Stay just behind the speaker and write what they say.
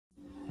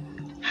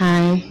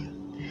Hi,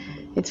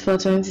 it's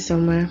 4:20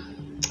 somewhere.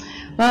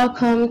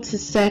 Welcome to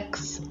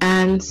Sex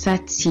and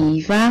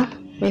Sativa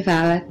with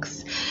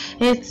Alex.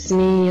 It's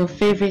me, your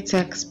favorite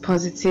sex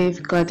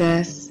positive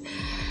goddess,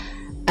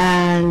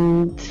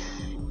 and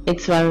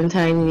it's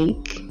Valentine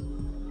week.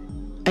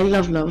 I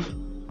love love.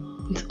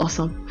 It's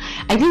awesome.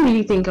 I didn't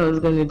really think I was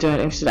going to do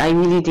an episode. I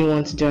really didn't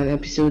want to do an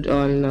episode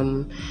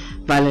on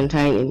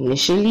Valentine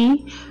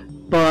initially,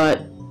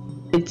 but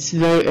it's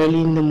very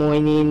early in the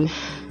morning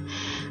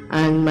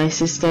and my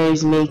sister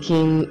is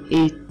making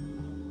a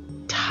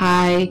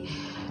Thai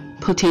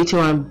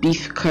potato and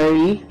beef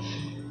curry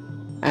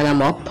and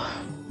I'm up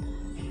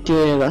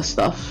doing other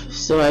stuff,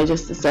 so I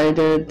just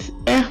decided,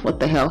 what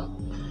the hell,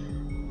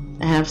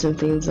 I have some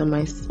things on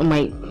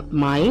my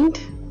mind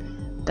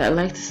that I'd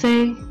like to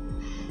say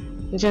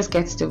and just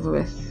get it over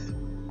with.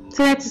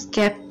 So let's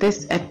get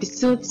this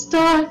episode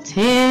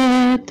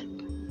started.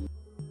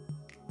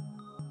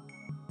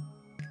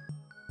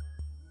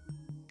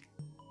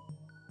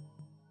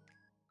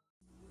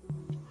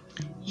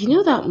 You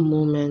know that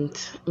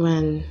moment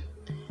when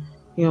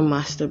you're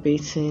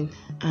masturbating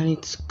and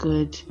it's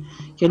good,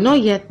 you're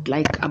not yet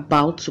like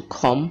about to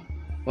come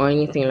or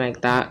anything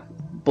like that,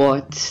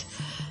 but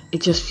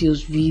it just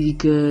feels really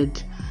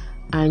good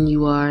and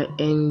you are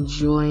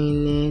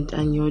enjoying it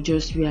and you're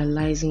just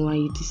realizing why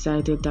you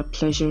decided that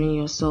pleasuring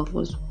yourself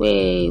was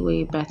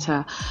way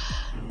better,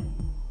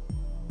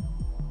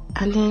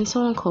 and then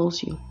someone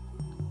calls you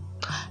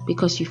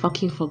because you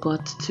fucking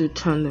forgot to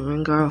turn the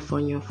ringer off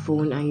on your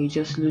phone and you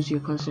just lose your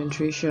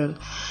concentration.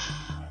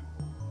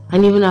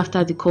 And even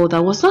after the call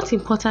that was not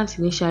important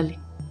initially,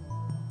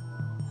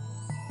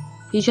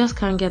 you just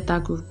can't get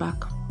that groove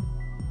back.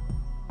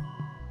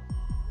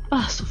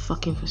 So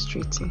fucking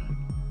frustrating.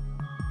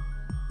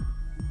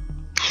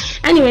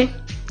 Anyway,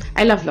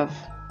 I love love.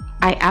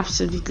 I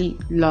absolutely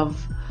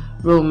love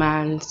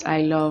romance.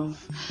 I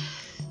love,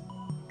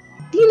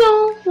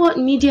 what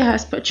media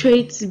has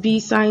portrayed to be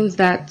signs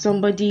that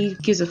somebody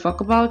gives a fuck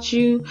about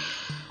you.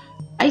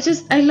 I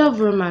love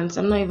romance.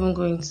 I'm not even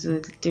going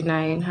to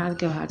deny it. Hard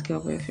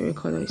girl, but if your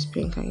color is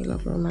pink and you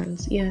love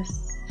romance,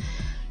 yes,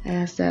 I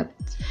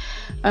accept.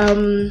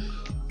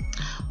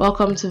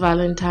 Welcome to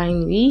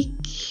Valentine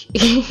week.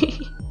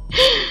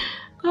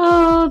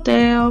 Oh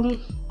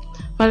damn,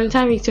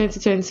 Valentine week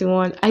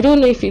 2021. I don't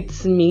know if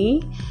it's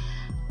me.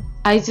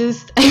 I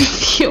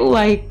feel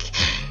like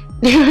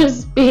there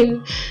has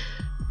been,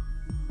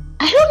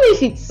 I don't know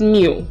if it's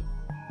me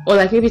or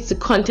like maybe it's the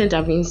content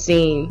I've been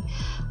saying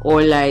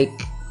or like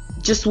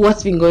just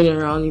what's been going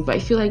around me, but I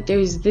feel like there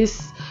is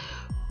this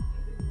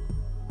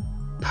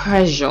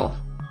pressure,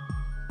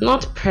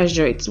 not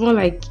pressure, it's more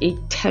like a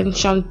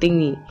tension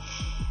thingy,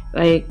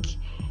 like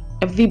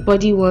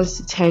everybody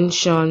wants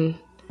attention,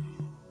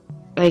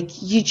 like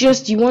you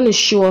want to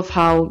show off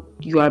how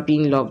you are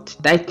being loved.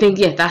 I think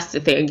that's the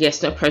thing.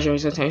 Yes, not pressure,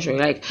 it's attention.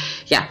 Like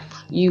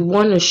you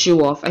want to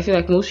show off. I feel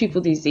like most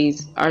people these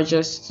days are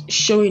just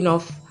showing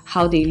off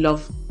how they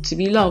love to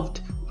be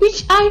loved,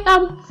 which I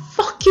am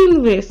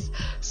fucking with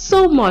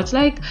so much.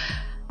 Like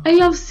I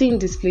love seeing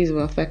displays of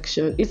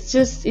affection.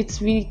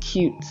 It's really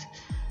cute.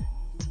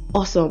 It's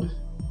awesome.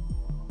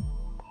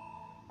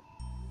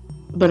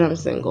 But I'm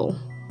single.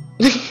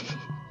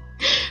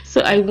 So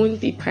I won't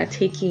be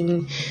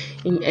partaking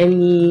in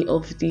any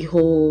of the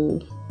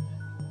whole,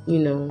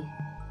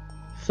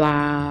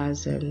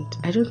 flowers, and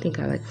I don't think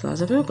I like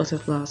flowers. I've never gotten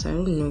flowers. I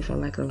don't know if I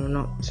like them or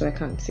not, so I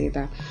can't say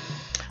that.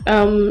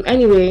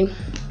 Anyway,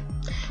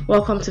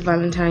 welcome to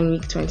Valentine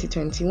week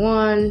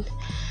 2021.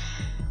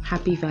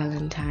 Happy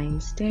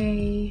Valentine's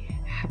Day.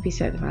 Happy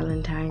St.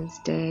 Valentine's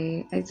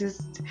Day.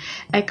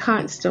 I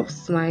can't stop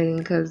smiling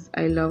because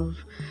I love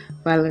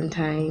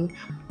Valentine,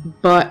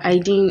 but I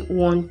didn't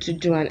want to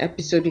do an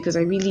episode because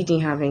I really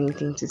didn't have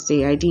anything to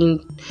say. I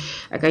didn't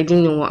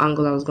know what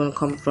angle I was going to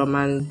come from,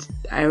 and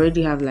I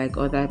already have like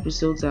other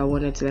episodes I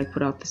wanted to like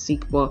put out this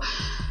week, but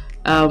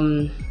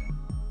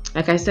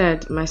like I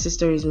said, my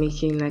sister is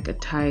making like a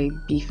Thai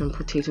beef and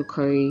potato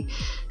curry,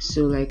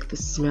 so like the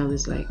smell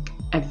is like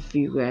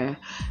everywhere,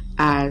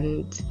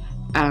 and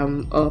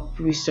I'm up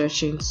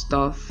researching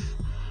stuff,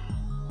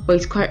 but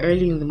it's quite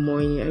early in the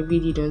morning. I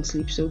really don't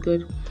sleep so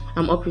good.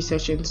 I'm up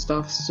researching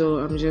stuff, so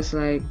I'm just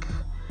like,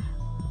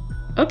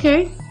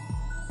 okay,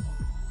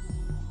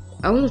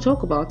 I want to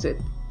talk about it,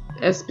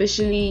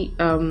 especially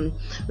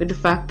with the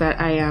fact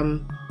that I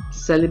am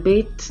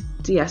celibate.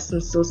 Yes,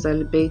 I'm still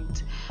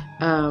celibate,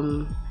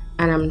 and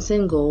I'm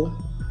single,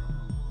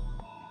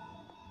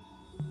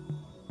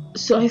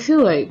 so I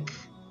feel like,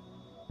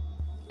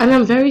 and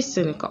I'm very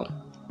cynical,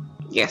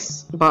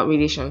 yes, about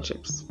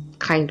relationships,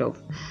 kind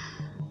of.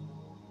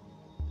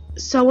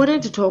 So I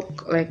wanted to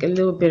talk like a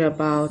little bit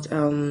about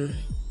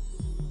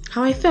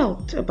how I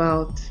felt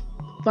about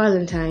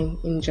Valentine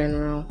in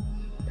general.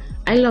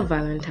 I love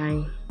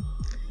Valentine.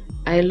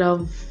 I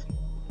love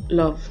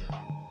love.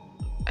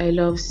 I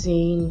love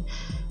seeing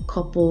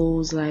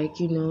couples like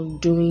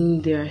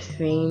doing their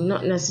thing,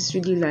 not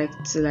necessarily like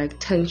to like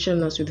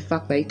tension us with the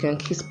fact that you can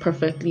kiss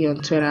perfectly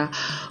on Twitter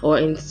or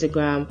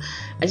Instagram.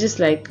 I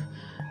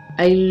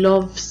I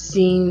love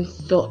seeing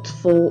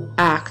thoughtful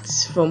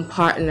acts from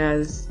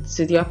partners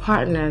to their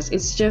partners.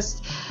 It's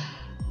just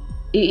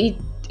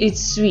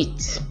it's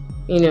sweet,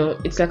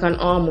 it's like an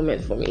awe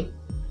moment for me.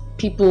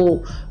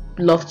 People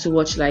love to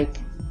watch like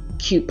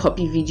cute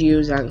puppy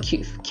videos and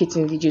cute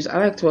kitten videos. I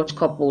like to watch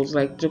couples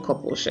like do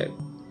couple shit,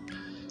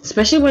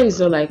 especially when it's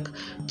not like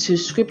too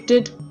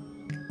scripted.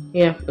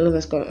 Yeah, I love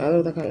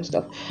that kind of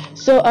stuff.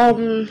 So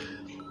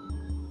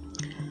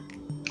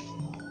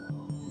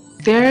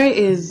there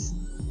is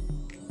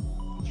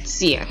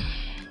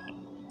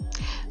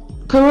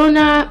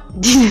Corona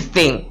did a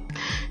thing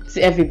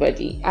to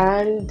everybody,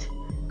 and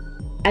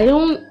I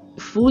don't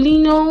fully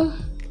know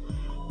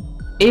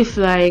if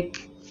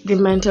like the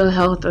mental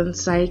health and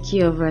psyche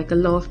of like a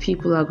lot of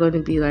people are going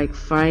to be like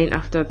fine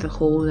after the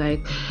whole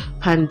like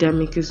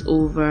pandemic is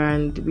over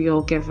and we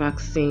all get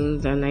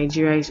vaccines, and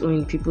Nigeria is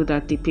owing people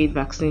that they paid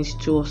vaccines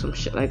to or some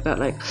shit like that.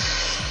 Like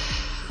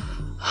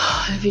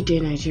every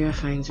day Nigeria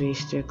finds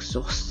ways to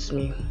exhaust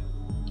me.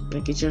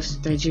 Like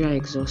Nigeria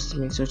exhausts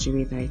me in such a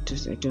way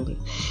that I don't.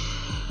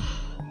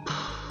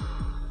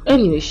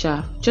 Anyway,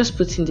 just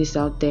putting this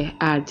out there.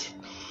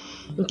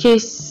 In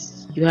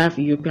case you have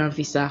a European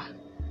visa,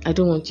 I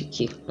don't want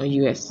UK or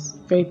US,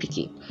 very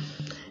picky,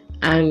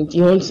 and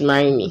you want to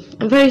marry me,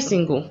 I'm very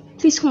single,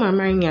 please come and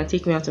marry me and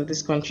take me out of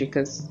this country,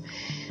 because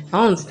I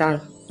don't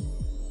understand.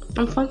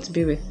 I'm fun to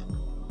be with.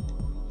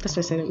 That's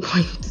my selling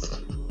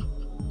point.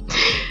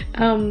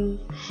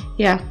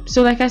 Yeah,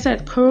 so like I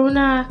said,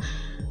 Corona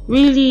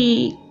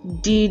really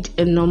did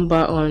a number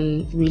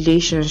on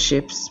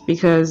relationships,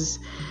 because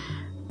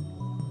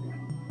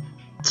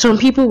some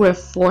people were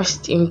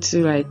forced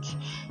into like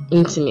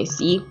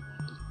intimacy.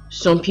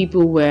 Some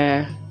people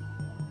were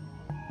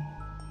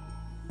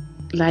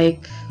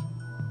like,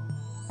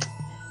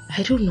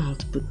 I don't know how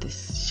to put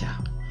this.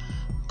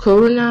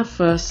 Corona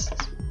forced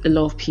a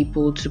lot of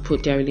people to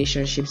put their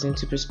relationships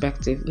into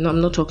perspective. No,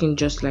 I'm not talking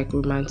just like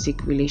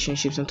romantic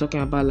relationships. I'm talking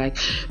about like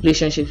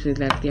relationships with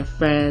like their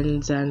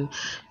friends and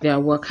their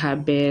work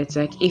habits.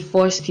 Like it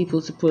forced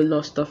people to put a lot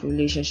of stuff in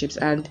relationships,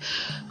 and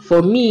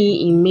for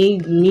me, it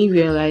made me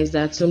realize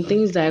that some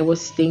things that I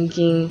was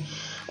thinking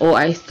or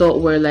I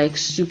thought were like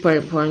super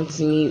important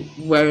to me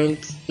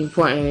weren't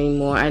important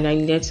anymore, and I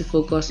needed to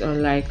focus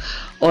on like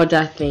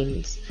other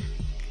things,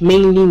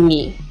 mainly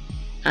me,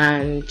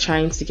 and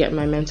trying to get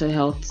my mental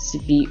health to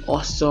be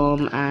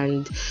awesome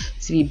and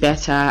to be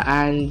better.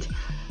 And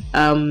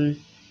I'm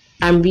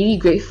really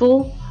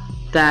grateful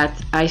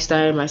that I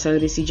started my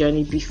celibacy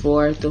journey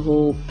before the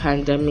whole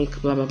pandemic,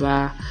 blah blah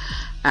blah,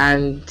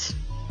 and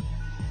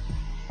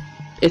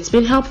it's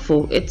been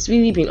helpful. It's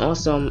really been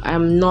awesome.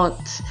 I'm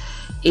not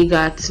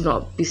eager to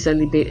not be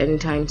celibate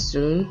anytime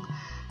soon.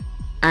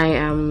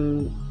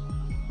 I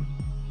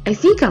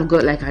think I've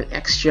got like an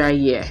extra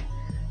year.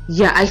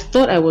 Yeah, I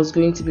thought I was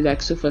going to be like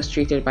so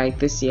frustrated by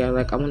this year.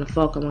 Like I want to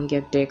fuck, I want to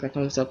get dick, like I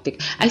want to suck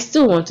dick. I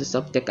still want to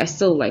suck dick. I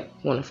still like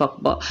want to fuck,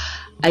 but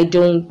I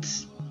don't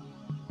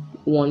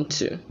want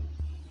to.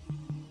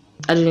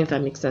 I don't know if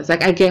that makes sense.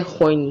 Like I get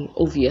horny,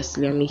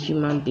 obviously. I'm a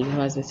human being who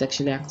has been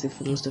sexually active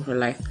for most of her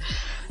life.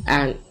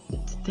 And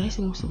did I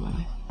say most of my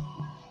life?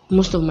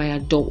 Most of my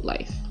adult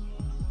life.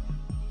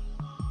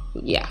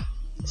 Yeah.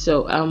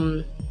 So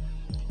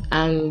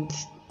and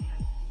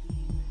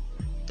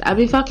I've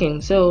been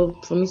fucking, so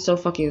for me to stop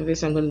fucking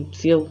this, I'm gonna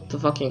feel the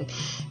fucking.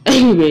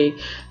 Anyway,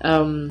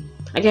 I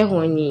get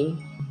horny,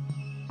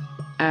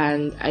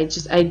 and I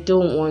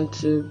don't want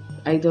to.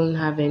 I don't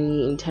have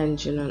any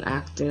intention on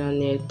acting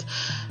on it.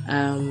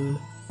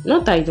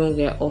 Not that I don't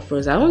get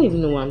offers. I don't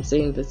even know why I'm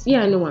saying this.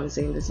 Yeah, I know why I'm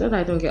saying this. Not that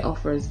I don't get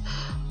offers,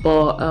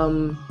 but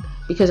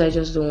because I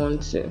just don't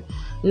want to.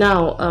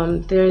 Now,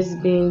 there's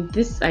been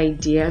this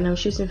idea, and I'm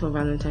shooting for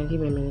Valentine.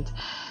 Give me a minute.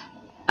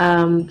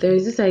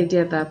 There's this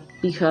idea that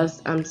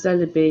because I'm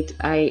celibate,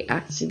 I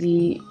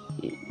actually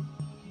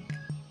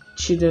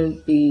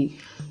shouldn't be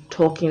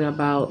talking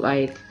about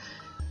like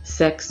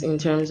sex in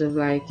terms of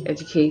like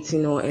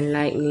educating or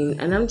enlightening,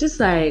 and I'm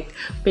just like,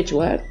 bitch,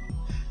 what?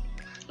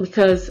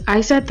 Because I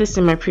said this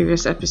in my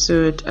previous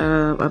episode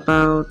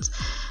about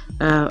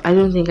I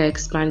don't think I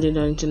expanded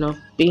on it enough,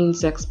 being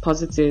sex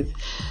positive.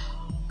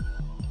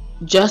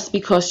 Just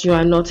because you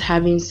are not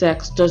having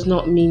sex does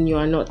not mean you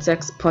are not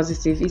sex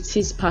positive. It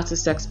is part of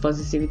sex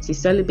positivity.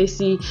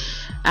 Celibacy,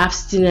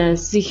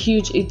 abstinence,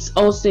 it's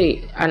also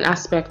an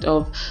aspect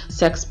of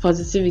sex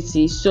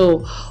positivity.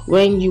 So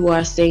when you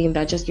are saying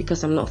that just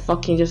because I'm not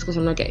fucking, just because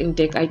I'm not getting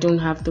dick, I don't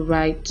have the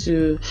right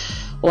to,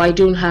 or I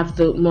don't have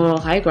the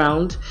moral high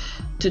ground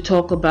to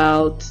talk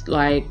about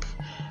like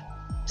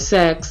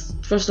sex.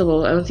 First of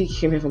all, I don't think you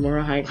came here for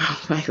moral high ground,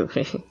 by the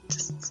way.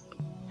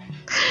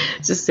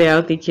 Just say I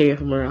don't think you're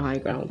from moral high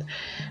ground.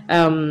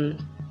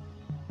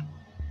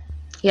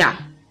 Yeah.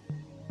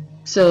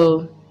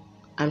 So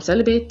I'm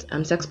celibate.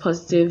 I'm sex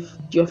positive.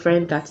 Your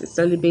friend that is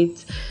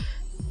celibate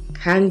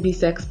can be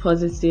sex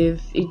positive.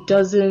 It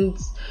doesn't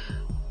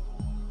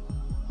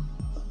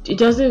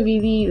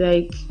really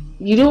like.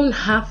 You don't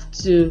have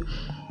to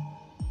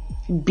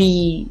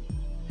be,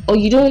 or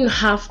you don't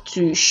have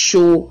to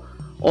show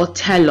or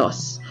tell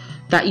us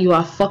that you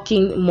are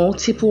fucking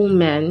multiple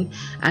men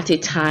at a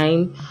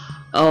time,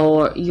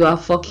 or you are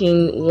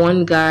fucking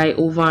one guy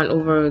over and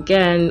over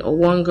again, or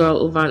one girl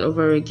over and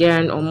over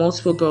again, or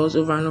multiple girls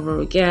over and over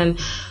again,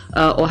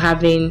 or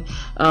having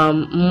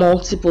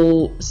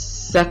multiple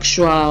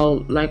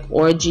sexual like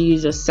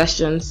orgies or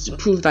sessions to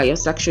prove that you're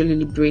sexually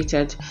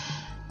liberated.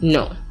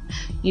 No,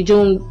 you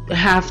don't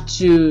have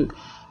to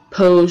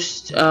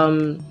post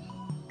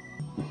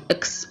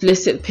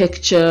explicit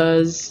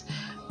pictures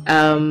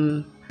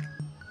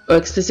or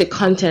explicit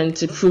content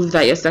to prove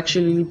that you're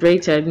sexually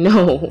liberated.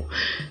 No.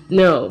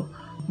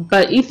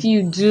 But if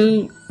you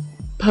do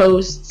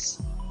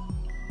post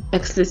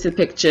explicit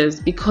pictures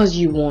because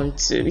you want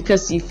to,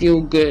 because you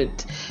feel good,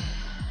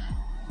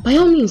 by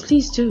all means,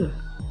 please do.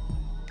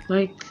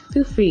 Like,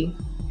 feel free.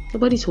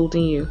 Nobody's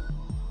holding you.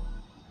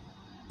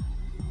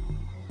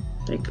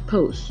 Like,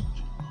 post.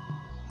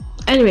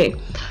 Anyway,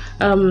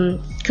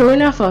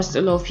 Corona forced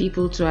a lot of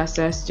people to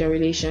assess their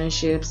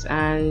relationships,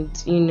 and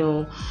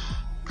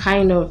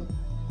kind of,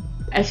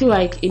 I feel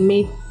like it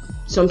made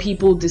some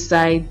people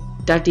decide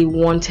that they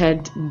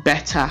wanted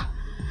better,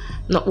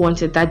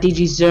 that they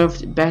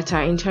deserved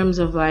better in terms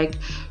of like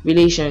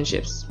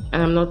relationships.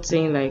 And I'm not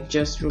saying like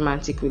just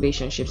romantic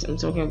relationships, I'm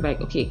talking about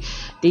like, okay,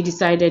 they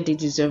decided they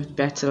deserved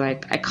better.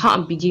 Like, I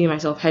can't be giving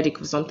myself headache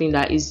for something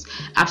that is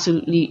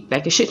absolutely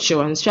like a shit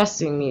show and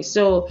stressing me.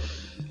 So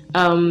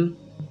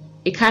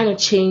it kind of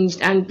changed,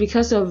 and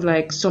because of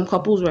like some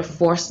couples were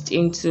forced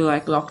into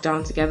like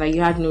lockdown together, you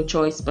had no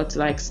choice but to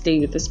like stay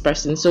with this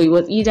person. So it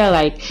was either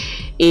like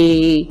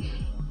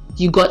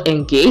you got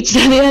engaged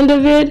at the end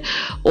of it,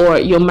 or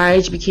your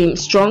marriage became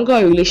stronger,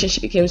 your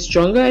relationship became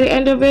stronger at the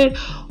end of it,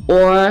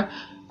 or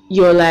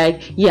you're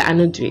like, yeah, I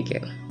don't do it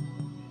again.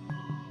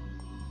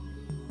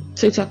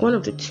 So it's like one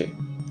of the two.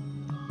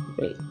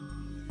 Wait.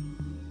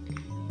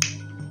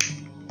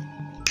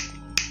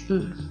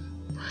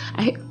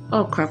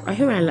 Oh crap, I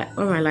hear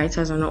all my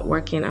lighters are not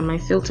working, and my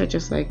filter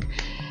just like,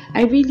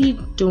 I really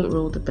don't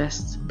roll the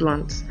best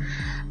blunts.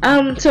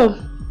 So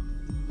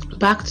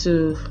back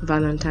to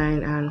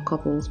Valentine and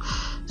couples.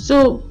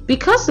 So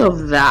because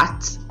of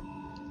that,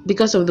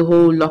 because of the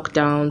whole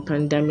lockdown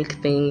pandemic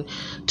thing,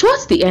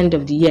 towards the end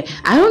of the year,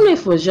 I don't know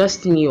if it was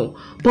just new,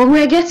 but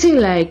we're getting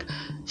like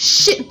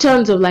shit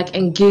tons of like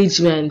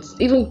engagements,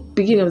 even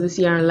beginning of this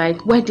year, and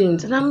like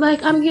weddings, and I'm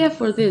like, I'm here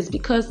for this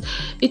because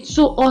it's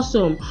so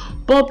awesome.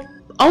 But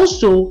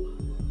also,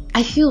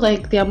 I feel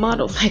like the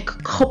amount of like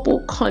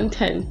couple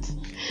content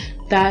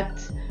that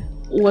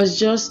was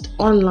just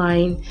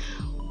online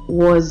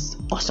was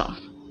awesome.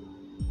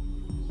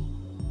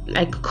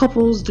 Like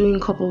couples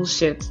doing couple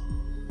shit.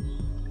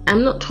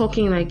 I'm not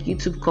talking like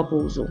YouTube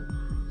couples, though.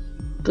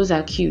 Those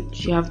are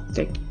cute. You have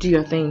to like do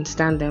your thing,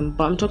 stand them.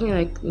 But I'm talking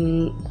like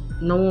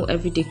normal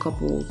everyday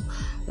couples,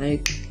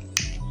 like.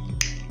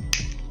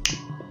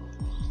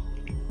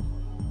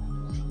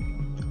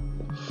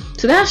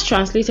 So that's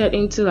translated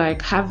into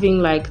like having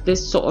like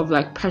this sort of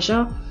like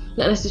pressure,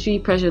 not necessarily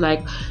pressure,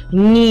 like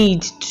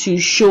need to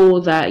show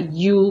that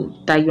you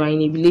are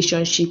in a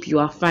relationship, you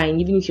are fine,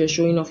 even if you're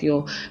showing off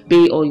your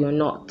bae or you're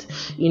not.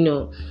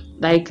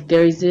 Like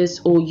there is this,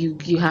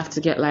 you have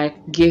to get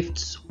like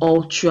gifts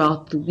all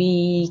throughout the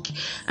week,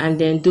 and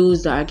then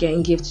those that are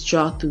getting gifts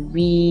throughout the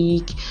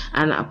week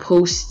and are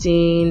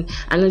posting,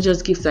 and not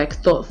just gifts, like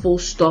thoughtful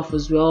stuff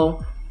as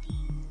well.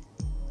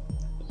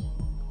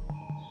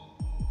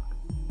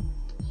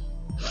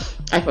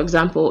 Like for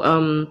example,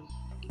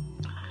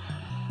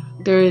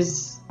 there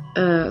is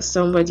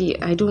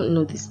somebody, I don't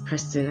know this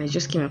person, I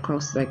just came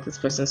across like this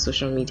person's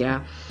social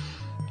media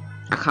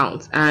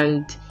account,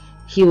 and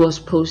he was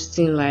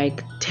posting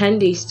like 10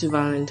 days to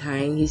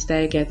Valentine. He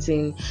started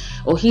getting,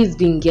 or he's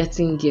been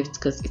getting gifts,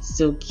 because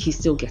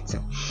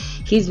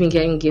he's been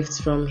getting gifts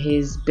from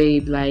his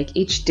babe. Like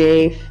each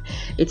day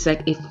it's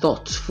like a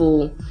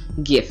thoughtful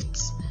gift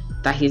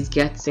that he's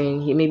getting.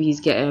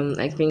 He's getting,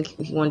 I think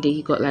one day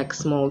he got like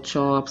small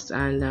chops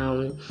and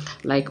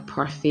like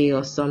parfait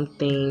or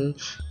something.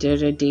 The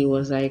other day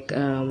was like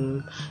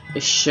a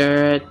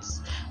shirt.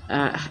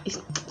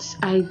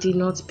 I did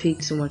not pay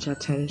too much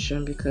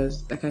attention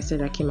because, like I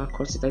said, I came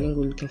across it. I didn't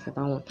go looking for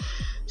that one.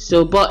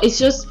 So, but it's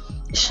just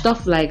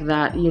stuff like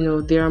that.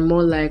 They are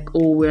more like,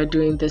 oh, we're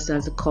doing this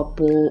as a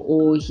couple.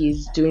 Oh,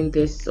 he's doing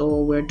this,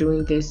 or we're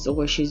doing this,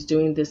 or she's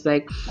doing this.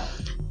 Like,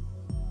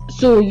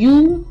 so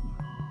you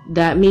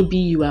that maybe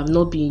you have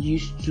not been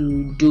used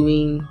to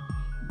doing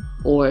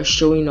or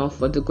showing off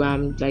for the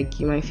gram, like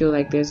you might feel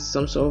like there's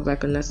some sort of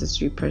like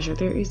unnecessary pressure.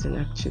 There isn't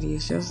actually.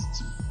 It's just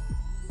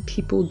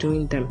people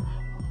doing them.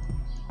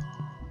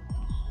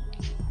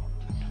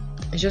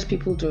 It's just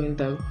people doing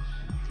them.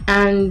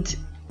 And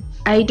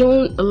I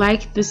don't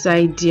like this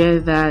idea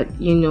that,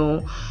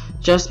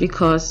 just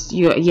because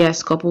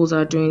couples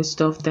are doing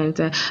stuff, then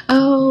say,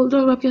 oh,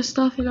 don't rub your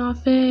stuff in our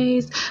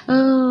face,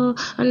 oh,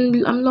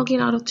 and I'm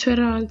logging out of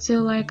Twitter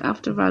until like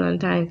after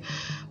Valentine.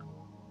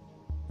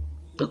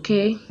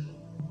 Okay,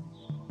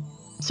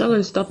 it's not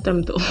gonna stop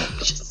them though.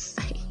 Just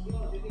saying.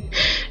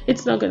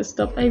 It's not gonna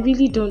stop. I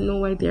really don't know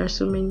why there are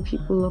so many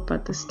people up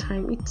at this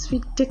time. It's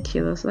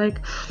ridiculous.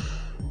 Like,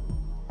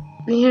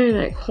 I'm hearing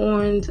like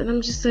horns, and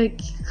I'm just like,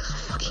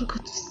 fucking go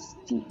to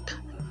sleep.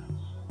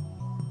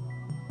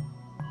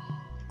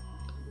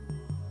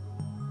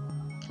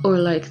 Or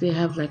like they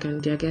have like,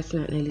 and they're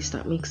getting an early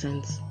start. Makes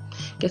sense.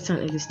 Getting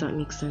an early start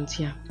makes sense.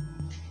 Yeah.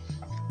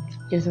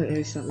 Getting an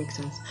early start makes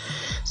sense.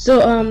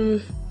 So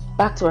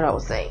back to what I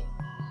was saying.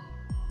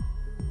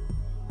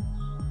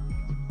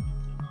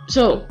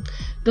 So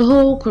the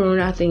whole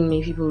corona thing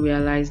made people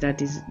realize that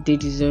they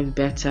deserve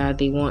better,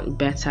 they want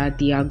better,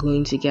 they are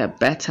going to get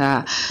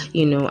better,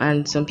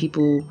 and some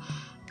people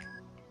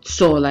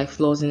saw like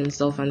flaws in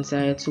themselves and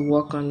decided to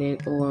work on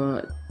it,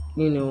 or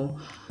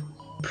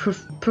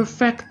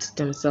perfect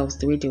themselves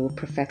the way they will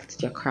perfect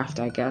their craft,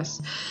 I guess.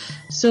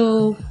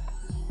 So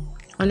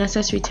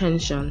unnecessary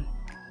tension,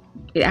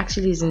 it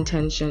actually isn't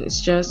tension, it's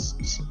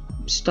just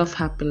stuff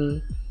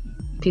happening,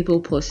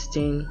 people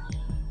posting.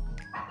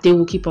 They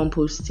will keep on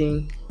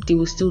posting. They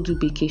will still do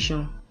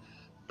vacation.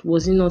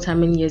 Was it not how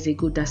many years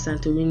ago that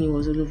Santorini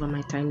was all over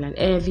my timeline?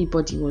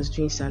 Everybody was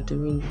doing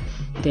Santorini.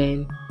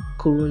 Then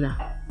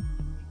Corona.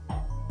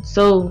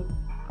 So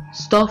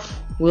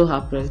stuff will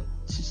happen.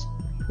 Just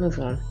move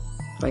on.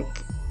 Like,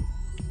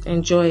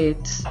 enjoy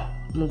it.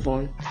 Move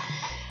on.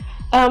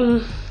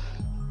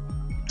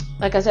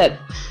 Like I said.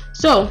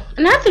 So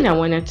another thing I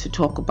wanted to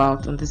talk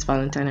about on this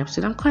Valentine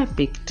episode. I'm quite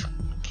baked.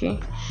 Okay.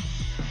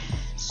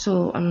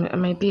 So I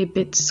might be a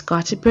bit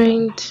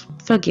scatterbrained.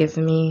 Forgive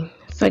me.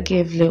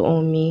 Forgive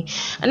little me.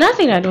 Another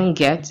thing I don't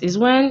get is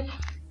when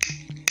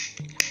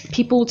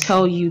people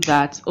tell you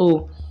that,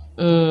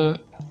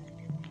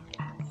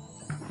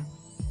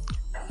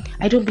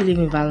 I don't believe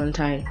in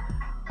Valentine.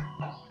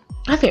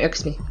 I think it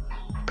irks me.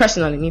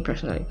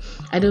 Personally.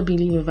 I don't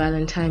believe in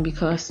Valentine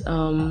because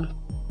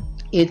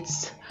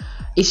it's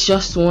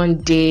just one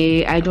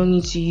day. I don't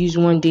need to use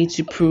one day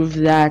to prove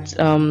that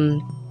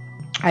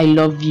I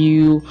love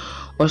you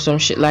or some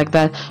shit like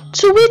that.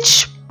 To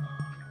which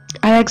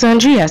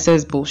Alexandria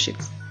says bullshit.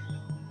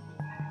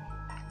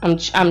 I'm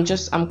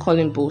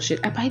calling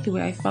bullshit. By the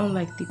way, I found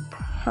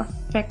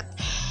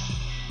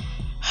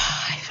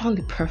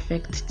the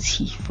perfect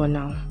tea for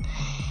now.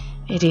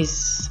 It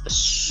is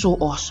so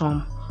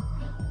awesome.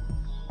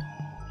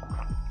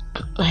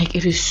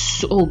 It is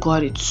so, oh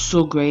god, it's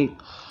so great.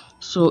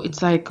 So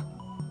it's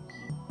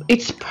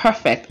it's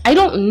perfect. I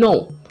don't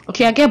know.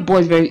 Okay, I get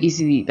bored very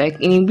easily.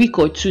 In a week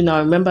or two now, I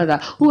remember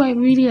that, I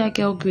really like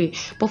Earl Grey.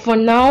 But for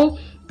now,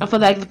 and for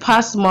the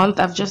past month,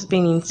 I've just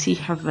been in tea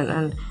heaven,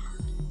 and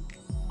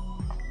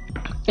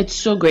it's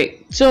so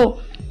great. So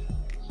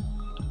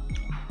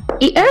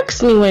it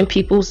irks me when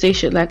people say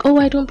shit like,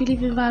 I don't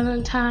believe in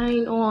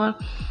Valentine, or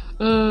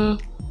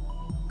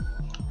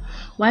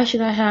why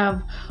should I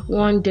have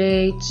one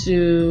day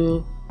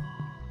to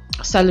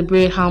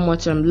celebrate how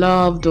much I'm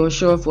loved or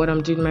show off what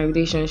I'm doing in my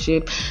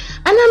relationship.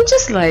 And I'm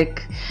just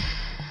like,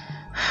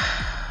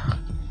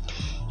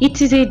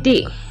 it is a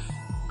day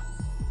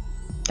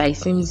that it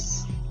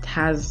seems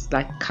has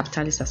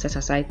capitalists are set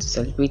aside to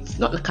celebrate.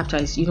 Not the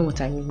capitalists, you know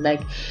what I mean.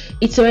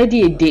 It's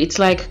already a day. It's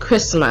like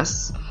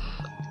Christmas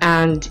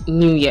and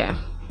New Year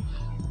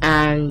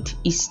and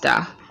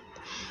Easter.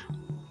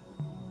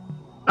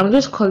 I'm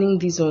just calling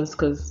these ones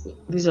because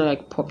these are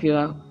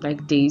popular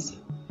days.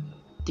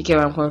 You get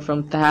where I'm coming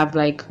from? That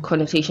have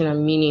connotation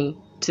and meaning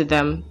to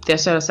them. They're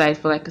set aside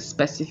for a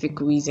specific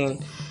reason.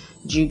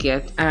 Do you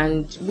get?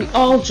 And we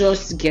all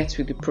just get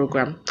with the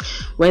program.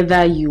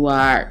 Whether you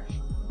are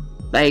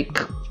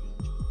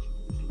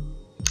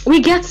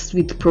we get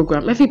with the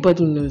program.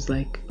 Everybody knows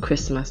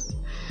Christmas.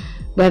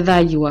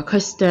 Whether you are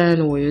Christian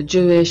or you're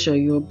Jewish or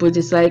you're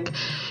Buddhist,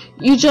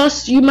 you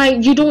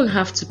don't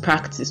have to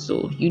practice,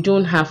 so you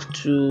don't have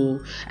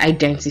to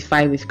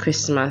identify with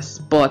Christmas,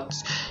 but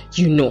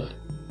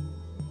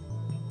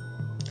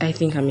I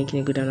think I'm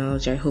making a good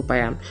analogy. I hope I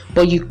am.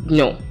 But you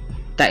know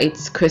that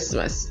it's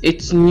Christmas.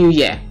 It's New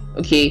Year.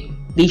 Okay?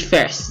 The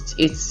first.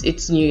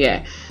 It's New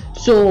Year.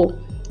 So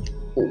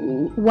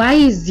why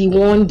is the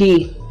one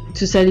day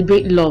to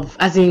celebrate love?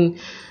 As in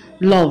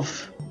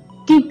love.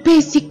 The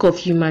basic of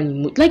human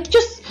emotion.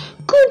 Just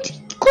good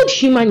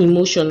human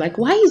emotion.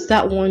 Why is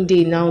that one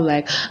day now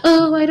I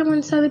don't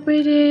want to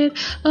celebrate it,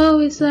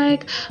 it's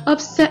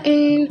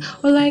upsetting,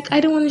 or I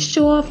don't want to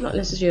show off. Not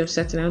necessarily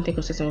upsetting, I don't think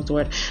upsetting was the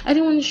word. I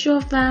don't want to show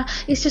off that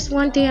it's just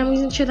one day, I'm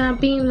making sure that I'm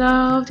being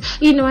loved,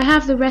 I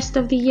have the rest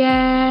of the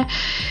year.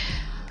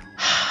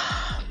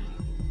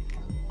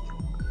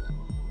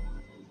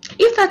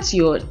 If that's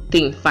your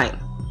thing, fine.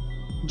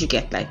 You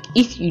get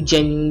if you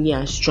genuinely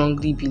and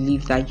strongly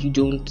believe that you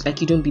don't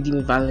believe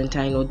in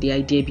Valentine or the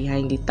idea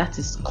behind it, that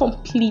is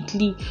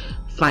completely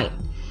fine.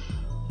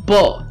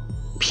 But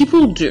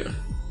people do,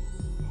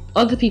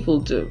 other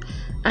people do.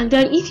 And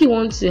then if you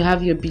want to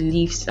have your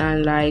beliefs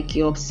and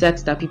you're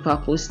upset that people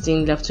are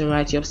posting left and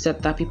right, you're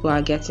upset that people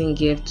are getting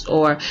gifts,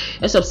 or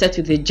you're just upset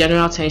with the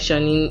general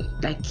tension in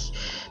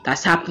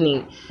that's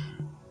happening,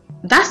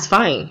 that's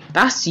fine.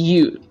 That's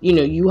you.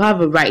 You have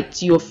a right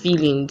to your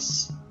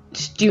feelings,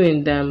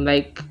 stewing them.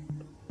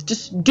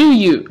 Just do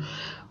you.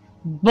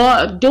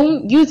 But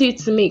don't use it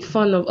to make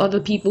fun of other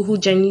people who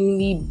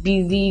genuinely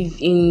believe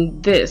in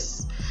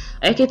this.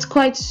 Like, it's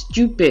quite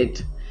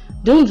stupid.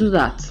 Don't do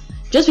that.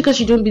 Just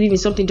because you don't believe in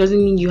something doesn't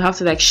mean you have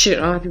to like shit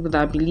on other people that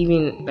are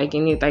believing like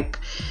in it. Like,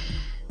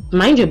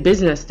 mind your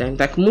business then.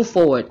 Like, move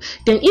forward.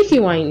 Then if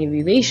you are in a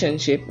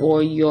relationship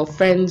or you're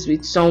friends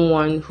with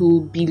someone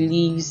who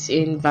believes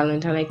in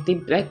Valentine, like they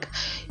like,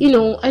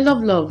 I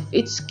love.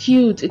 It's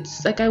cute.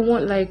 It's like I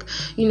want like,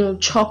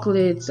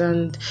 chocolates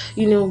and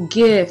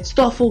gifts,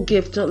 thoughtful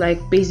gifts, not like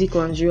basic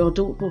lingerie.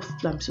 Although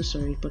I'm so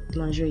sorry, but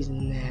lingerie is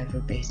never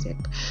basic.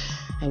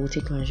 I will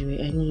take lingerie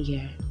any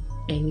year,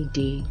 any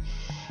day.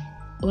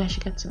 Oh, I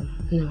should get some.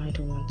 No, I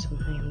don't want some.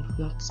 I am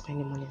not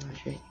spending money on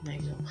lingerie. I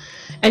know.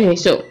 Anyway,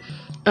 so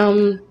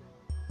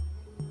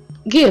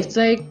gifts,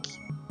 like,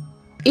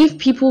 if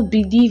people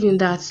believe in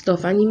that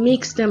stuff and it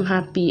makes them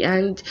happy,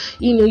 and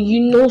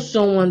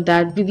someone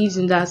that believes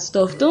in that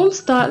stuff, don't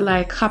start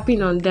like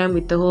harping on them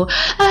with the whole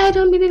I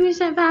don't believe in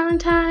St.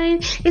 Valentine,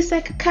 it's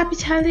like a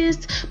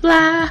capitalist,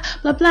 blah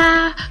blah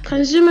blah,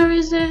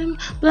 consumerism,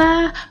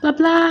 blah blah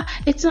blah,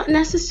 it's not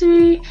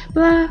necessary,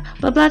 blah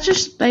blah blah.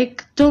 Just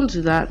like, don't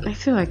do that. I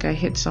feel like I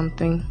hit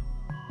something.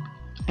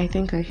 I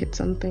think I hit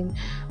something.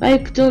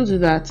 Like, don't do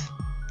that.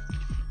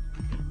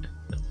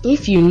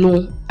 If you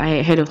know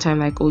ahead of time,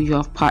 like, oh, you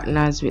have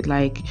partners with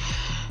like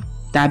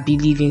that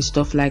believe in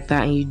stuff like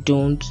that and you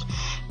don't,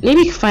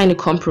 maybe find a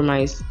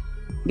compromise,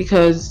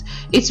 because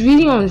it's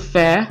really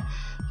unfair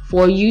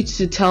for you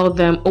to tell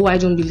them, oh, I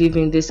don't believe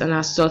in this, and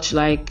as such,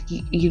 like,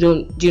 you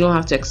don't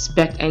have to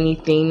expect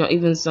anything, not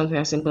even something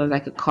as simple as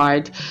like a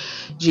card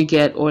you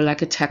get or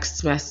like a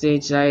text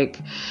message. Like,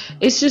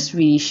 it's just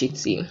really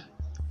shitty.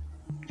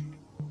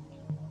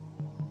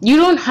 You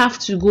don't have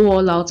to go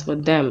all out for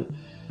them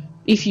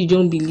if you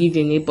don't believe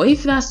in it, but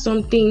if that's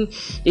something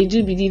they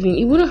do believe in,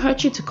 it wouldn't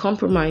hurt you to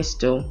compromise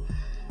though.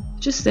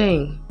 Just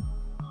saying.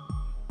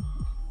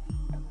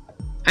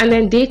 And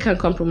then they can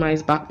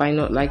compromise back by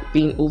not like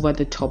being over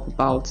the top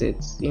about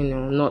it,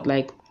 not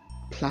like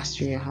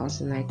plastering your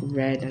house in like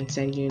red and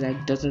sending you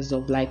like dozens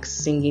of like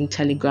singing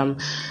telegram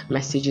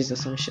messages or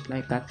some shit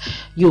like that.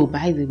 Yo,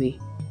 by the way,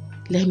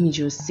 let me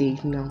just say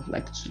now,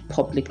 like, to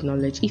public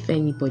knowledge, if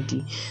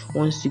anybody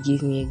wants to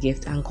give me a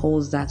gift and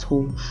calls that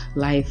whole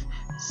live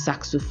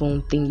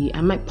saxophone thingy,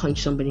 I might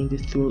punch somebody in the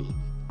throat.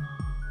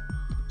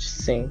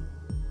 Just saying.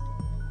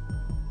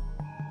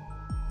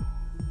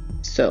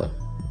 So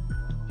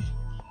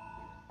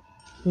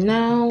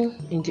now,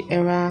 in the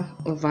era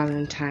of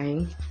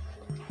Valentine,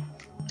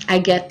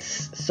 I've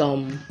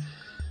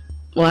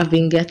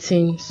been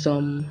getting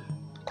some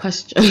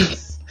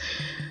questions.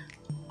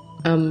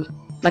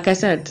 Like I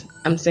said,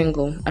 I'm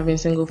single. I've been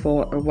single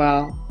for a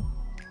while,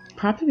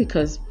 probably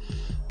because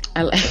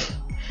I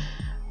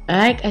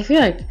feel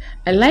like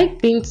I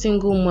like being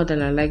single more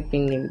than I like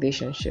being in a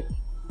relationship,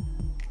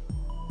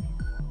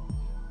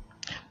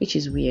 which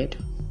is weird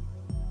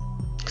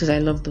because I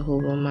love the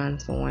whole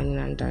romance and whining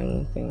and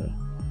dining thing.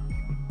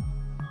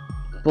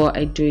 But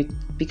I do it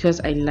because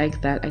I like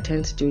that. I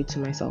tend to do it to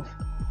myself,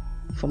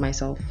 for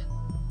myself,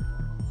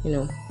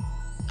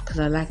 because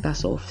I like that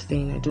sort of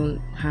thing. I don't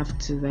have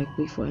to like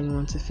wait for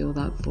anyone to fill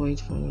that void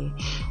for me.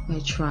 I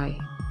try.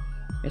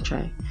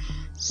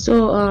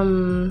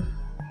 So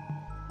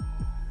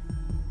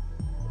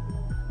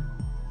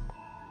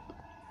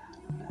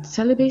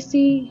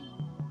celibacy,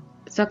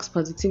 sex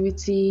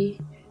positivity,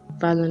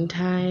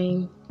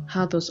 Valentine,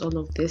 how does all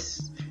of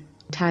this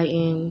tie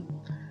in?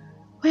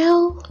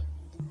 Well,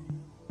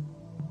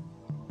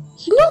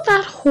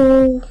 that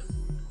whole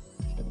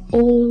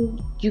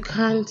you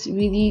can't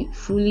really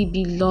fully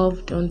be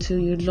loved until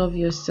you love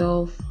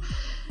yourself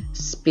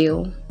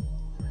spill,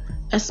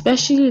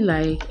 especially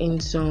like in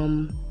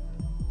some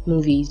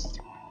movies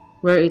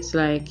where it's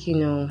like,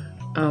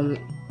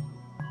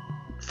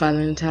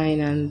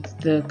 Valentine and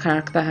the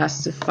character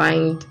has to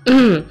find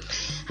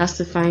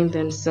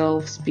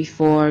themselves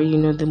before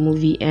the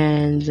movie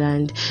ends,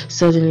 and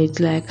suddenly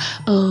it's like,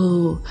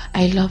 oh,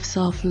 I love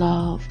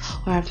self-love,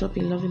 or I've not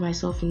been loving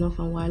myself enough,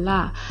 and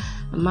voila,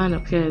 a man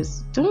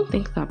appears. Don't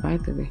think that, by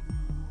the way,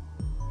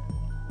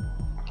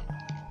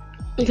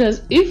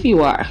 because if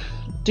you are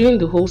doing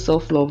the whole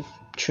self-love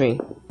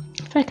train,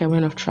 I feel like I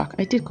went off track.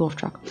 I did go off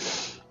track.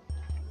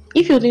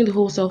 If you're doing the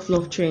whole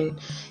self-love train,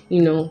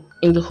 in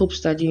the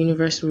hopes that the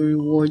universe will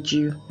reward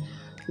you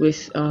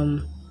with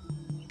a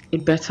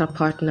better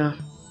partner,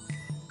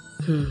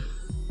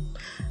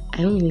 I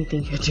don't really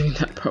think you're doing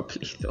that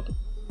properly though.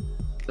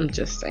 I'm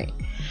just saying.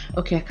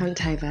 Okay, I can't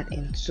tie that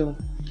in. So,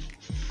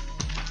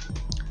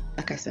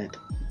 like I said,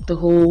 the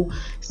whole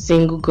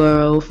single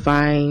girl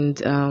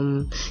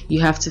you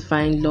have to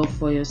find love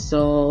for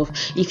yourself.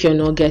 If you're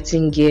not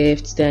getting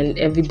gifts, then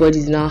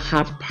everybody's now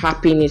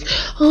happy in it.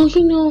 Oh,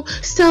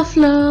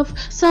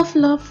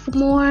 self-love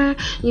more,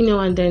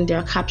 and then there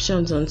are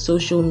captions on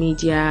social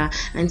media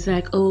and it's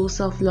like, oh,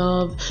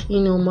 self-love,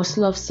 must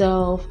love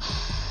self.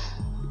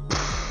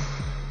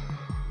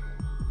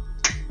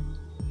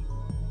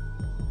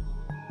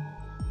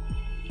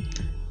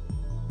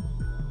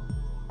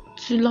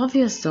 to love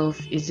yourself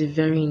is a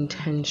very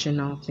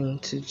intentional thing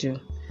to do.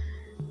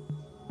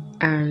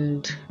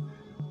 And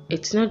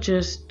it's not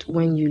just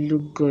when you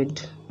look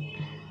good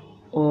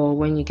or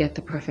when you get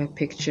the perfect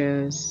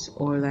pictures,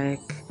 or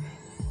like,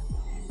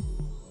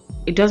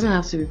 it doesn't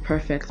have to be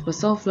perfect, but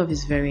self-love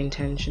is very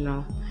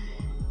intentional.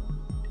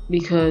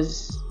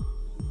 Because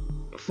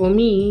for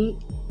me,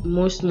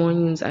 most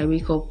mornings I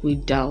wake up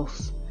with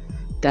doubts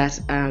that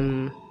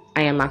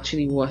I am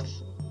actually worth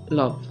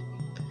love.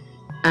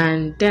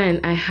 And then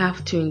I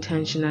have to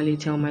intentionally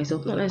tell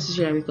myself, not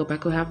necessarily I wake up, I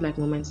could have like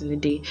moments in the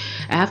day,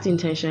 I have to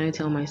intentionally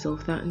tell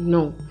myself that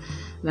no,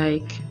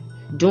 like,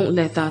 don't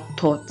let that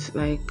thought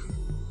like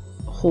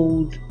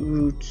hold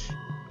root.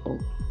 Oh,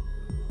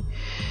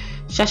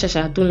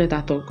 don't let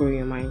that thought grow in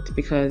your mind,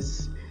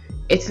 because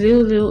it's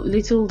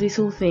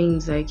little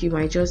things. Like, you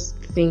might just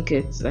think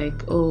it's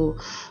like, oh,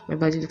 my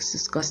body looks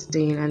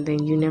disgusting, and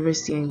then you never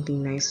see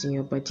anything nice in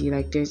your body.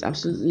 Like, there's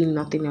absolutely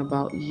nothing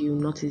about you,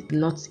 not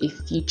a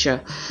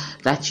feature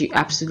that you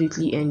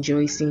absolutely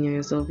enjoy seeing in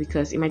yourself,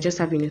 because it might just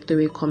have been a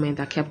throwaway comment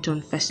that kept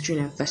on festering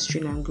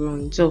and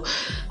growing. So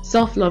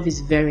self-love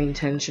is very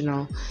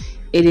intentional.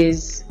 It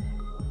is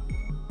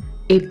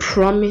a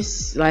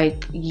promise,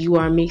 like, you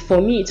are making.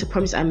 For me, it's a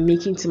promise I'm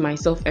making to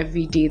myself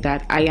every day,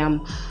 that I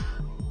am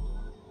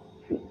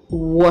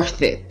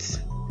worth it.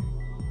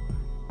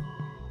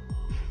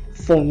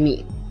 For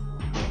me,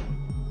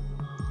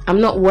 I'm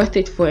not worth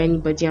it for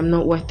anybody. I'm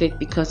not worth it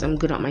because I'm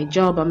good at my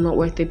job. I'm not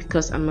worth it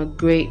because I'm a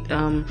great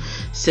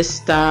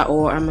sister,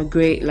 or I'm a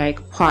great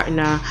like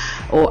partner,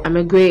 or I'm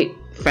a great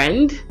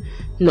friend.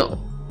 No,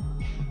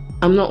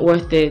 I'm not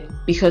worth it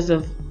because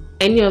of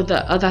any of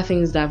the other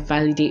things that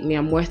validate me.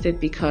 I'm worth it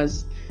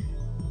because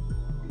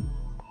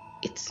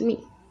it's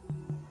me.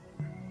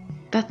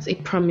 That's a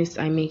promise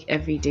I make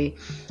every day.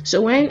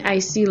 So when I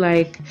see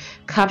like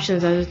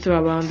captions that I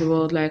throw around the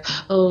world, like,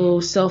 oh,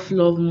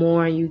 self-love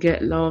more and you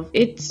get love,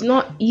 it's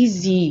not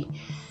easy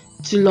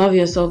to love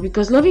yourself,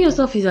 because loving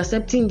yourself is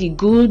accepting the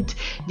good,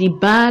 the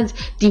bad,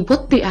 the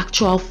what the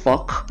actual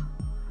fuck,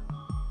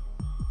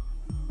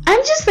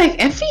 and just like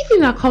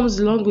everything that comes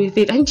along with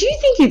it. And do you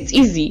think it's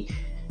easy?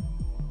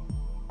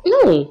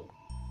 No.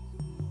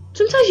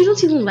 Sometimes you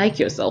don't even like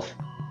yourself.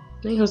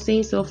 Then you're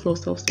saying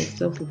self-love.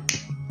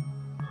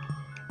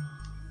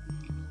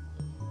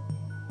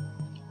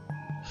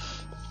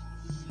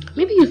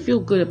 Maybe you feel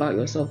good about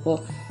yourself,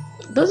 but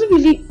it doesn't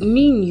really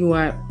mean you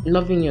are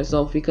loving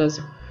yourself,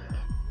 because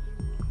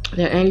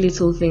there are any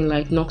little thing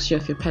like knocks you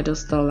off your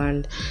pedestal,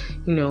 and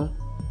you know,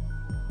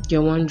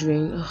 you're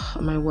wondering,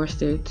 am I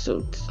worth it?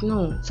 So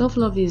no,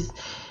 self-love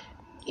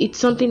it's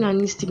something that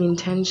needs to be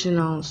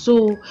intentional.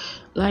 So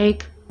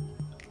like,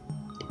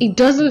 it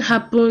doesn't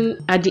happen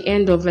at the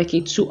end of like a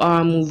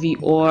 2-hour movie,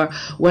 or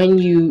when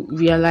you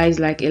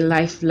realize like a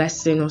life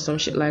lesson or some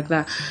shit like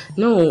that.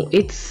 No,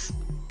 it's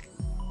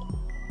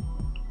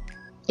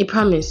a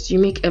promise you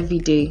make every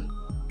day,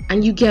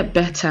 and you get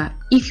better.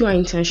 If you are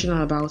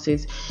intentional about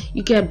it,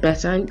 you get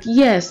better. And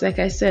yes, like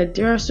I said,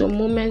 there are some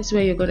moments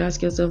where you're gonna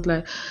ask yourself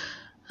like,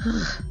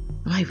 am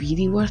I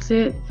really worth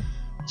it?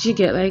 Do you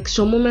get like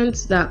some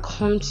moments that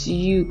come to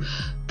you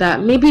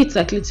that maybe it's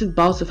like little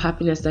bouts of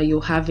happiness that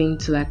you're having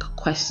to like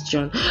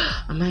question,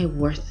 am I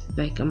worth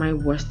this? Am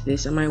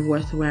I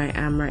worth where I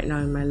am right now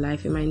in my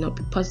life? It might not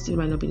be positive, it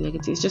might not be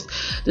negative. It's just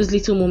those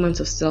little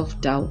moments of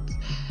self-doubt,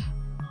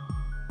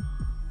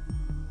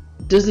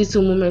 those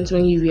little moments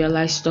when you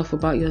realize stuff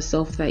about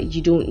yourself that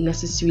you don't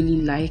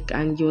necessarily like,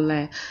 and you're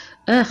like,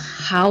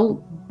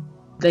 how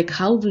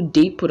do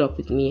they put up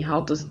with me? How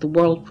does the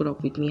world put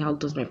up with me? How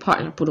does my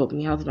partner put up with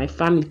me? How does my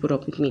family put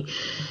up with me?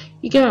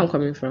 You get where I'm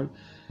coming from?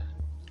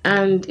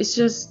 And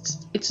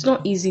it's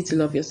not easy to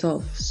love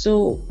yourself.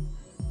 So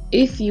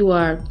if you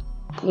are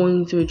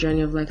going through a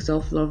journey of like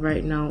self-love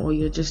right now, or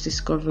you're just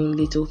discovering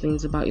little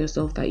things about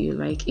yourself that you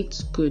like,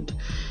 it's good.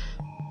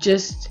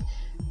 Just,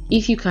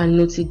 if you can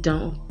note it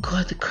down, oh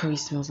god, the curry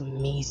smells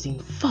amazing,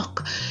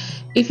 fuck.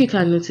 If you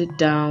can note it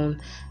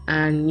down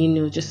and, you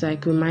know, just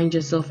like remind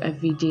yourself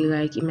every day,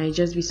 like it might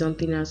just be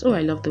something else. Oh,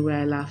 I love the way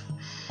I laugh.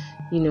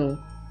 You know,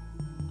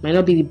 might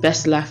not be the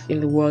best laugh in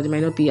the world, it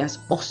might not be as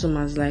awesome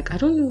as, like, I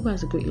don't know who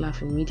has a great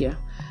laugh in media.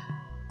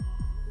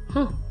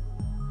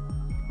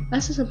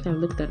 That's just something I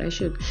looked at. I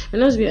should. It might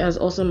not be as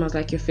awesome as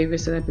like your favorite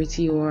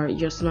celebrity, or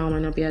your smile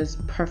might not be as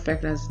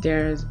perfect as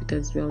theirs,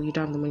 because, well, you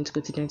don't have the money to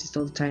go to the dentist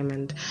all the time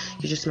and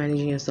you're just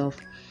managing yourself,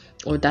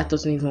 or that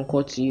doesn't even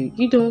occur to you.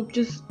 You don't,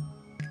 just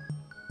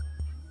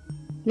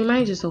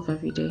remind yourself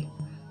every day.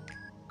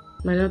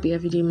 Might not be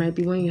every day, might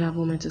be when you have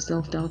moments of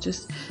self-doubt.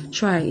 Just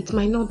try. It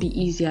might not be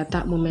easy at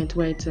that moment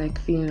where it's like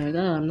feeling like,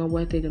 oh, I'm not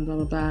worth it and blah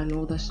blah blah and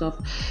all that stuff,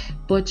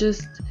 but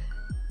just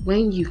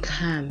when you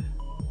can,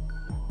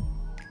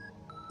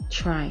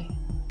 try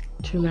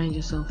to remind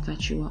yourself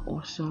that you are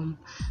awesome,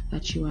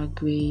 that you are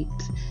great,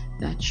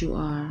 that you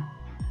are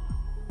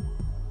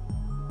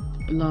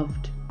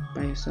loved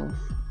by yourself.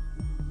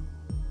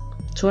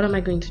 So what am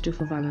I going to do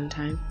for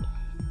Valentine?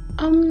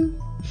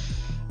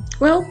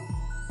 Well,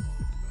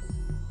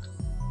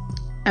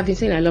 I've been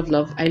saying I love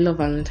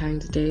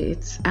Valentine's Day.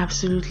 It's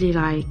absolutely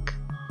like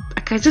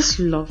I just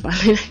love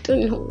Valentine's. I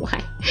don't know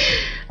why.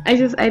 I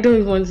don't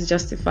even want to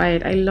justify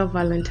it. I love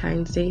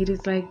Valentine's Day. It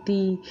is like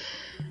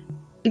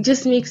it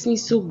just makes me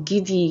so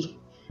giddy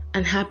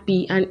and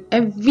happy, and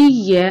every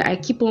year I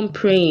keep on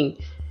praying,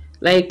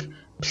 like,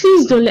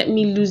 please don't let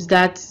me lose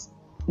that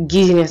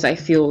giddiness I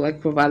feel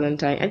like for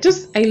Valentine.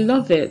 I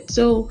love it.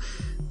 So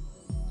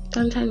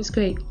Valentine is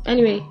great.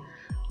 Anyway,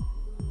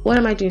 what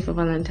am I doing for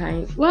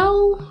Valentine?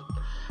 Well,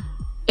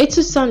 it's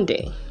a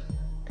Sunday,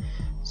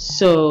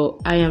 so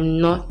I am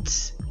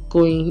not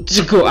going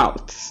to go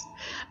out.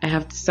 I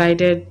have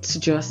decided to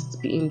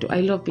just be indoors.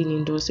 I love being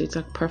indoors, so it's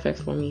like perfect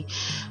for me.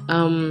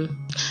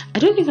 I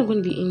don't know if I'm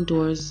going to be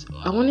indoors.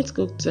 I wanted to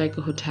go to like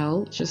a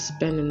hotel, just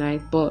spend the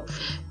night, but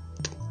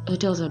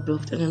hotels are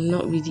booked, and I'm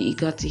not really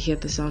eager to hear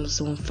the sound of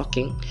someone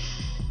fucking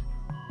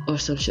or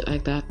some shit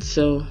like that.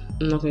 So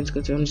I'm not going to go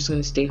to. I'm just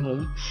going to stay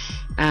home,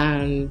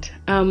 and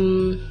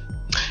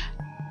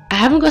I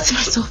haven't got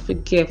myself a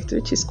gift,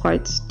 which is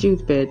quite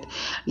stupid.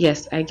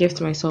 Yes, I gift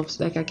myself,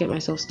 like I get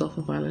myself stuff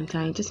for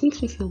Valentine. It just makes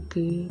me feel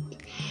good.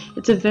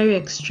 It's a very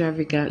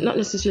extravagant, not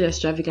necessarily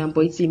extravagant,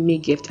 but it's a me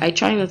gift. I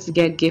try not to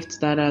get gifts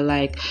that are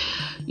like,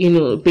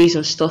 based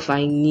on stuff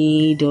I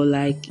need or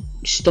like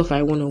stuff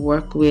I want to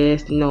work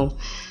with. No,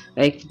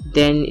 like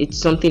then it's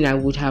something I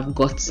would have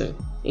gotten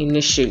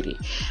initially.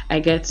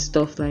 I get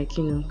stuff like,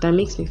 that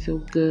makes me feel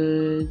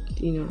good,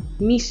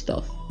 me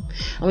stuff.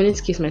 I wanted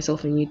to give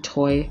myself a new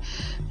toy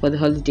for the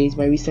holidays,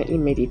 but I recently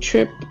made a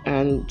trip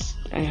and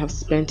I have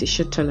spent a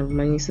shit ton of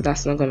money, so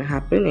that's not going to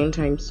happen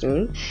anytime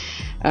soon.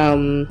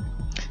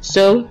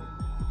 So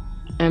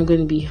I'm going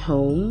to be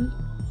home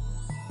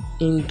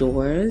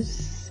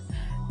indoors.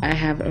 I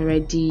have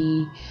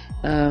already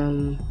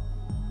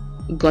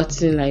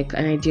gotten like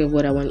an idea of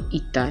what I want to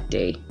eat that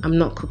day. I'm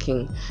not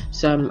cooking,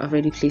 so I've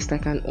already placed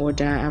like an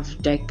order. I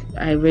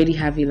already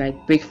have a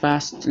like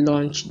breakfast,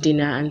 lunch,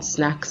 dinner, and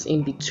snacks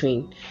in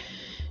between.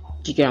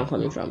 Do you get where I'm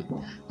coming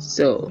from?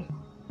 So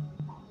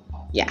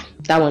yeah,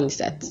 that one is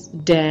set.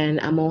 Then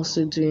I'm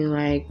also doing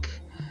like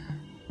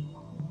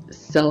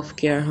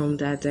self-care home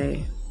that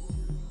day,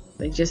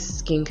 like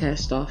just skincare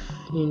stuff.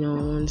 I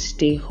want to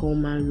stay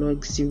home and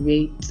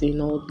luxuriate.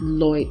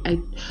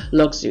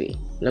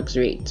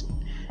 Luxuriate.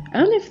 I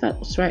don't know if that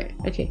was right.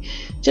 Okay,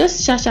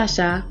 just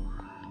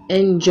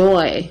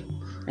enjoy.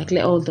 Like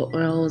let all the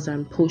oils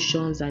and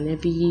potions and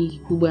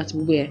every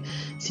wear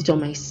sit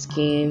on my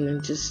skin,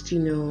 and just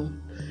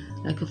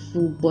like a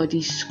full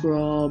body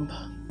scrub.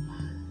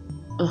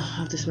 I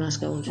have this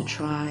mask I want to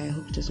try. I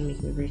hope it doesn't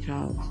make me break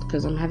out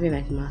because I'm having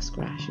like mask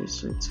rashes,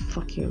 so it's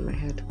fucking in my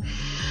head.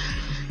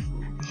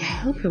 Yeah,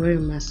 I hope you're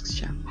wearing masks,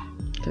 chat,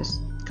 because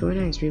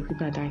corona is real.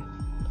 People are dying.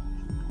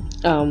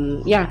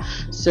 Yeah,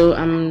 so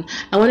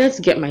I wanted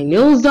to get my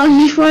nails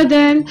done before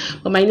then,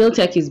 but my nail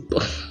tech is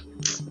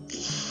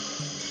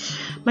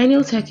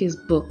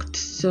booked,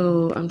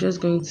 so I'm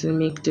just going to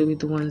make do with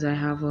the ones I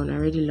have on. I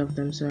already love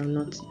them, so I'm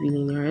not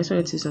really new. I just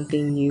wanted to do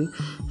something new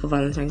for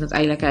Valentine, because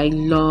I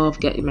love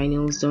getting my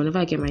nails done. If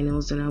I get my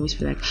nails done, I always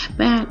feel like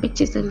bad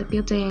bitches in the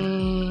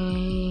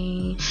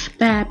building,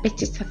 bad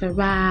bitches have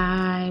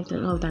arrived,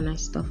 and all that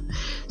nice stuff.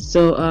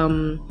 So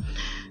I'm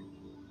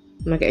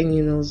not getting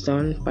new nails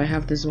done, but I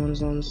have these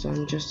ones on, so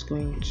I'm just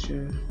going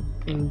to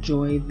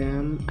enjoy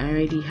them. I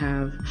already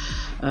have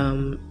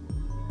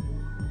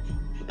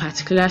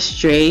particular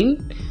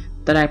strain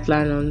that I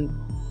plan on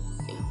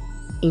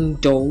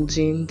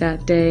indulging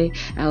that day.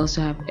 I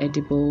also have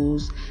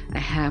edibles, I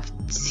have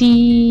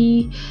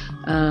tea,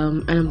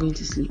 and I'm going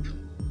to sleep.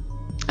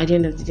 At the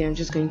end of the day, I'm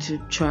just going to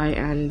try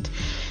and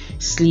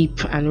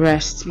sleep and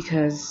rest,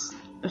 because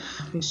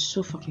I've been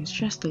so fucking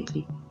stressed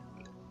lately.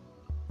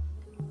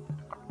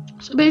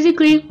 So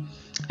basically,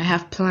 I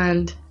have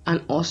planned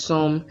an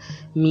awesome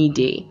me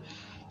day.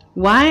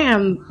 Why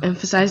I'm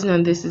emphasizing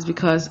on this is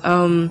because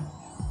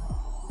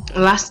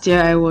last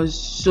year I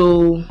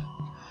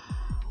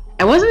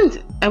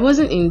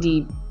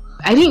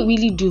didn't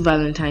really do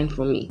Valentine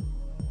for me,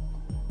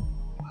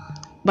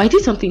 but I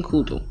did something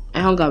cool though.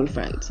 I hung out with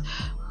friends,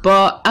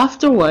 but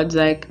afterwards,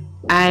 like,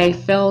 I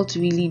felt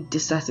really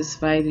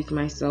dissatisfied with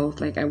myself.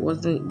 Like, I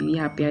wasn't really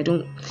happy. I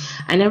said,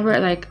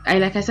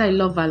 I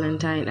love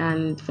Valentine,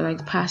 and for like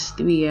the past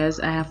 3 years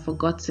I have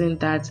forgotten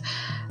that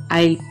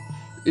I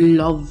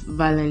love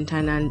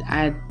Valentine, and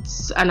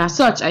as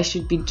such I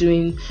should be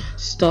doing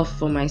stuff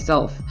for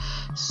myself.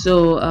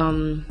 So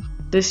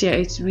this year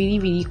it's really,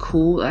 really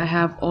cool. I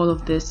have all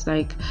of this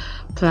like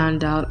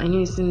planned out. I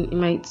know it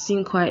might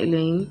seem quite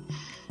lame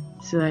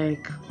to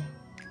like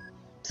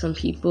some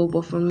people,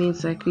 but for me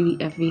it's like really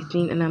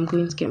everything, and I'm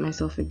going to get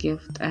myself a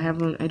gift. I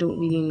don't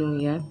really know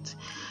yet,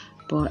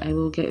 but I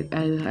will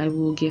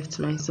gift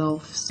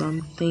myself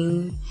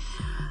something.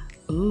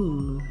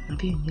 Ooh,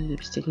 maybe a new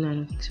lipstick. No, I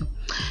don't think so.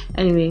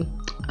 Anyway,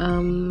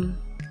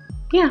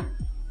 yeah,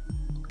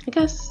 I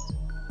guess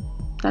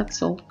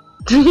that's all.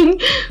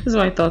 Those are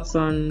my thoughts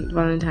on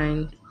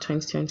Valentine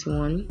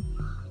 2021.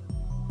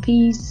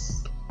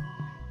 Please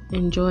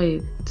enjoy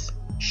it.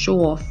 Show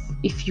off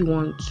if you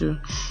want to.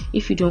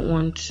 If you don't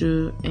want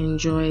to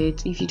enjoy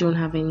it, if you don't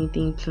have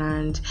anything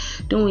planned,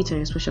 don't wait on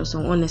your special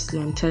someone. Honestly,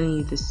 I'm telling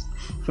you this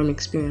from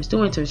experience.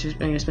 Don't wait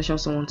on your special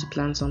someone to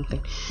plan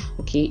something.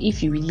 Okay,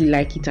 if you really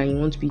like it and you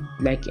want to be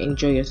like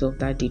enjoy yourself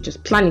that day,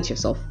 just plan it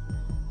yourself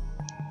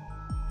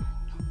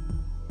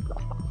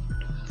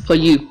for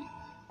you,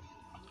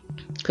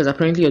 because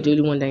apparently you're the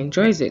only one that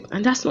enjoys it,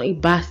 and that's not a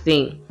bad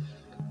thing.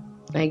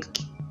 Like,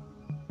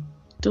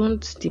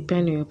 don't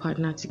depend on your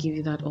partner to give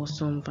you that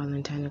awesome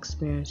Valentine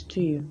experience,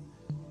 do you?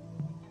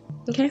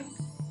 Okay,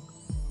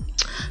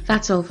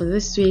 that's all for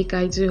this week.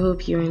 I do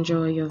hope you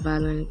enjoy your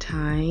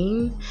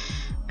Valentine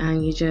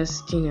and you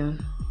just,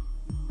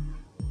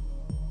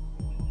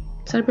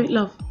 celebrate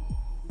love.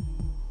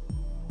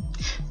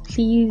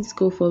 Please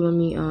go follow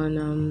me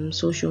on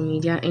social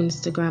media,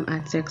 Instagram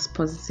at Sex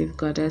Positive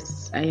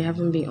Goddess. I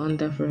haven't been on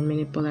there for a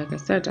minute, but like I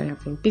said, I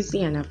have been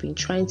busy and I've been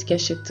trying to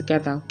get shit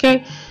together.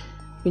 Okay,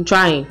 been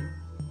trying,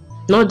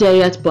 not there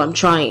yet, but I'm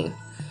trying.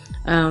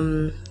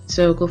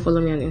 So go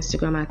follow me on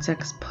Instagram at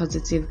Sex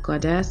Positive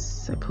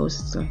Goddess. I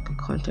post like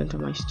content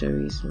on my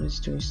stories, my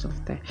story stuff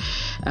there.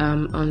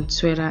 On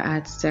Twitter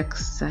at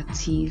Sex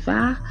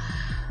Sativa.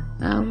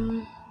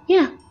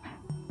 Yeah.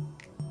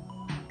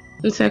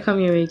 Until I come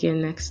your way again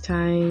next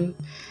time.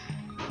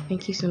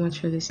 Thank you so much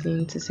for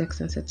listening to Sex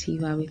and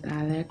Sativa with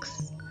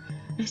Alex.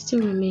 I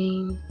still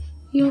remain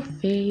your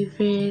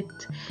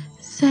favorite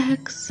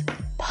sex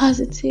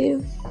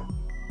positive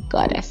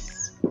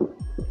goddess.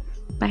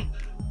 Bye.